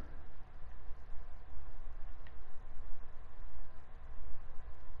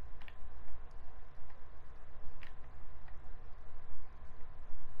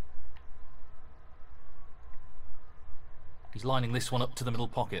 He's lining this one up to the middle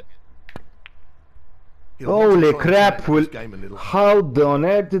pocket. He'll want to Holy try and crap! tighten up his game a little. How on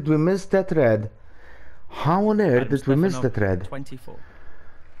earth did we miss that red? How on earth Adam did we miss Stefanov, that red? 24.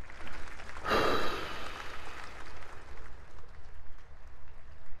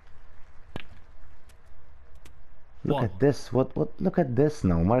 Look One. at this. What? Look at this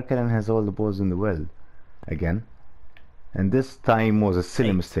now. Mark Allen has all the balls in the world again, and this time was a silly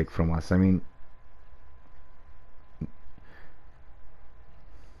 8. mistake from us. I mean,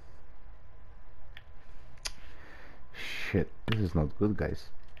 shit. This is not good, guys.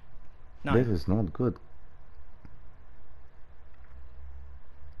 9. This is not good.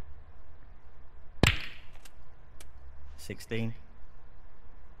 Sixteen.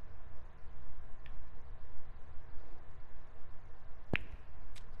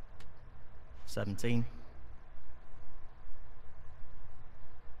 Seventeen.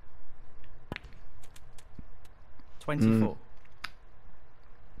 24.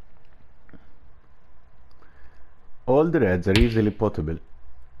 All the reds are easily potable.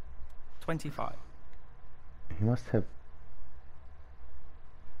 25. He must have.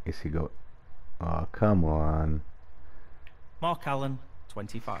 Is he go? Oh, come on. Mark Allen,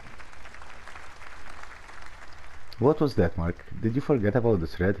 25. What was that, Mark? Did you forget about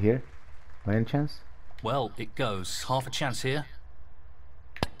this red here, by any chance? Well, it goes. Half a chance here.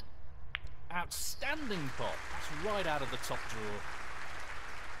 Outstanding pot. That's right out of the top drawer.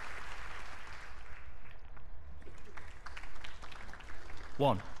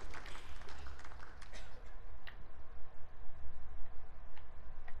 One.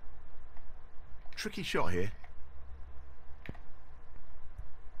 Tricky shot here.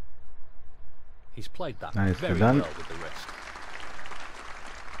 He's played that Nicely very done. well with the wrist.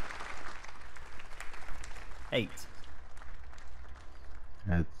 8.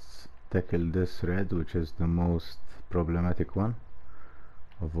 Let's tackle this red, which is the most problematic one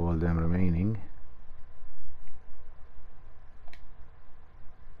of all them remaining.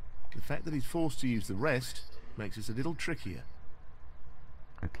 The fact that he's forced to use the rest makes this a little trickier.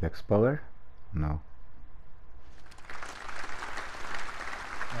 It lacks power? No.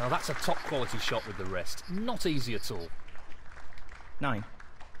 Now that's a top quality shot with the wrist. Not easy at all. 9.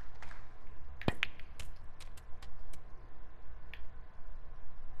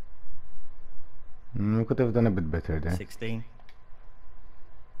 We could have done a bit better there. 16.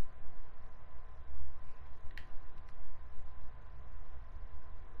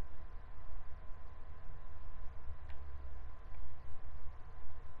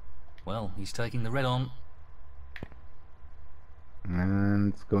 Well, he's taking the red on.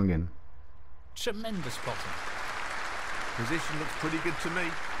 And it's going in. Tremendous potting. Position looks pretty good to me.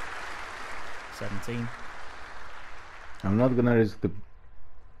 17. I'm not gonna risk the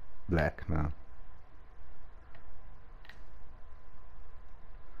black now.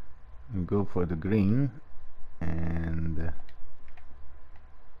 I'll go for the green and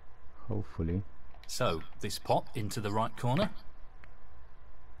hopefully. So, this pot into the right corner.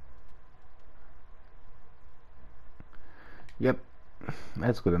 Yep,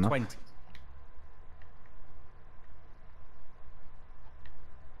 that's good enough. 20.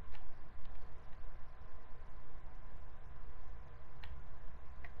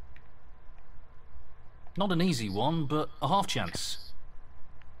 Not an easy one, but a half chance.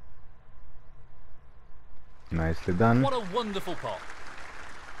 Nicely done. What a wonderful pot.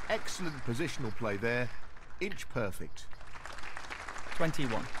 Excellent positional play there. Inch perfect.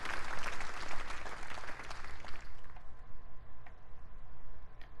 21.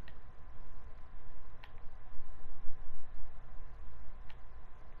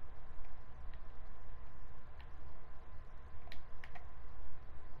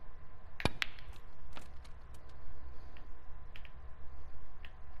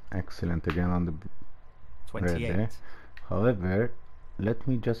 Excellent again on the red 28. there. However, let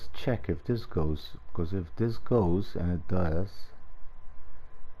me just check if this goes, because if this goes, and it does,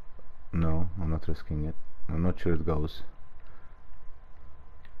 no, I'm not risking it. I'm not sure it goes.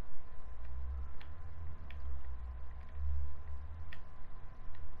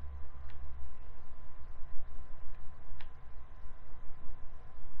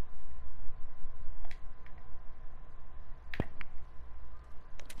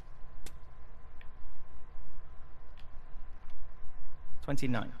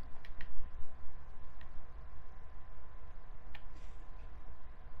 $29.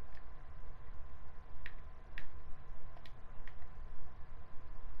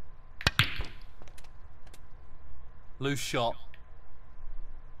 Loose shot.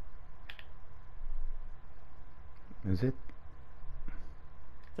 Is it?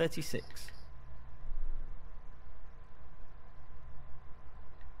 36.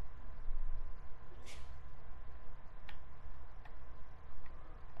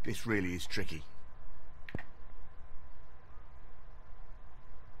 This really is tricky.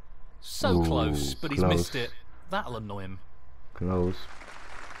 So Ooh, close, but he's close. missed it. That'll annoy him. Close.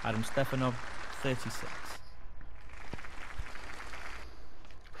 Adam Stefanov, 36.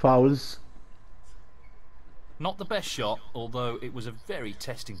 Fouls. Not the best shot, although it was a very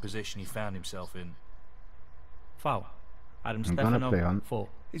testing position he found himself in. Foul. Adam I'm gonna play Stefanov, on. 4.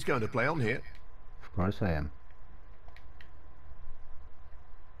 He's going to play on here. Of course I am.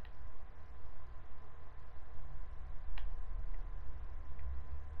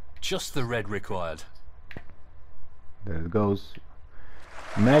 Just the red required. There it goes.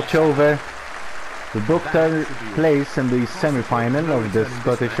 Match over. We booked our place in the semi-final of the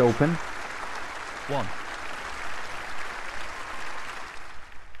Scottish Open. 1.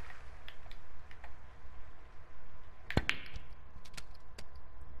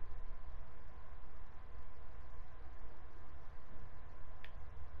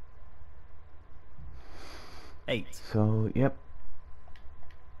 Eight. So, yep.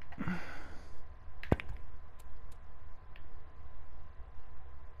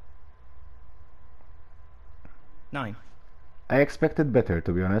 Nine. I expected better,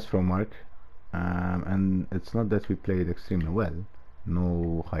 to be honest, from Mark. And it's not that we played extremely well.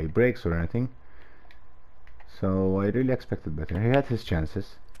 No high breaks or anything. So I really expected better. He had his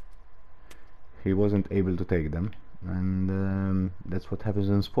chances. He wasn't able to take them. And that's what happens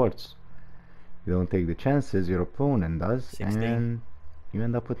in sports. You don't take the chances, your opponent does. 16. And you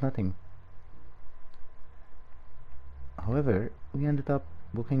end up with nothing. However, we ended up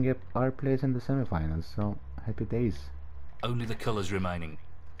booking up our place in the semifinals, so happy days. Only the colours remaining.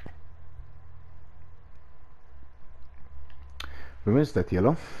 We missed that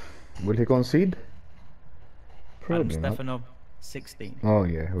yellow. Will he concede? Adam Probably not. Stefanov, 16. Oh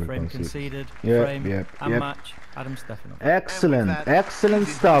yeah, he will Frame concede. conceded, Yep, frame, yep, and yep. match, Adam Stefanov. Excellent, And with that, excellent it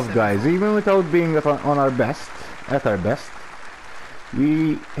is stuff, the guys. semi-final. Even without being on our best, at our best,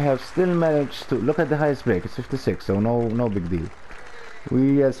 we have still managed to look at the highest break. It's 56, so no big deal.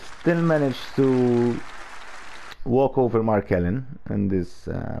 We have still managed to walk over Mark Allen in this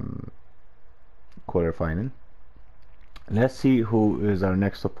quarterfinal. Let's see who is our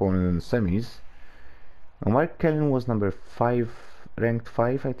next opponent in the semis. Mark Allen was number 5, ranked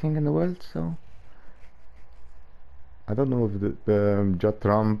 5, I think, in the world. So I don't know if the Judd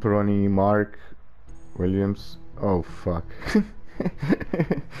Trump, Ronnie, Mark Williams. Oh fuck!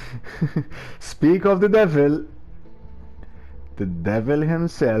 Speak of the devil. The devil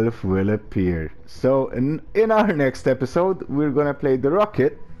himself will appear. So in our next episode, we're gonna play the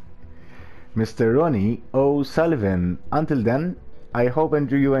Rocket, Mr. Ronnie O'Sullivan. Until then, I hope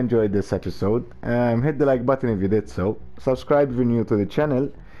you enjoyed this episode. Hit the like button if you did so. Subscribe if you're new to the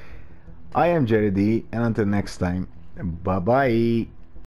channel. I am Jerry D, and until next time, bye bye.